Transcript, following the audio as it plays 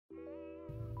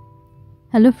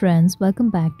Hello friends, welcome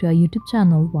back to our YouTube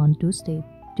channel 12 Step.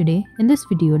 Today in this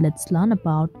video let's learn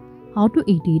about how to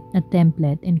edit a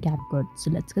template in CapCut.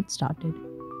 So let's get started.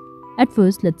 At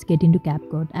first let's get into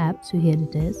CapCut app. So here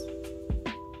it is.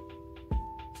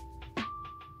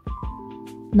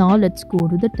 Now let's go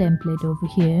to the template over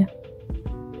here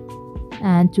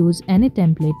and choose any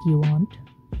template you want.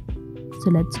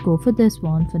 So let's go for this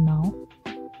one for now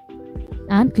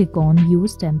and click on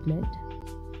use template.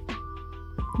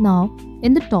 Now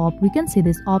in the top we can see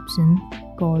this option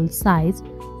called size,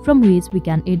 from which we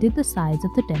can edit the size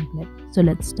of the template. So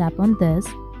let's tap on this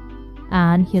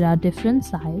and here are different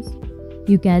sizes.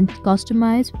 You can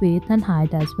customize width and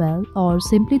height as well, or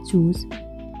simply choose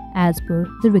as per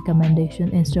the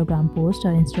recommendation Instagram post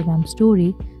or Instagram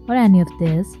story or any of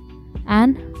this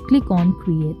and click on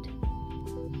create.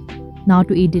 Now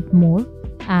to edit more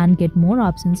and get more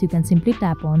options, you can simply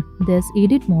tap on this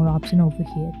edit more option over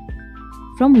here,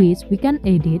 from which we can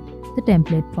edit the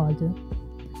template further.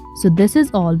 So this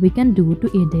is all we can do to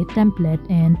edit template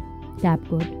in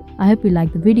CapCut. I hope you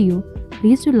like the video.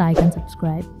 Please do like and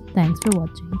subscribe. Thanks for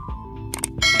watching.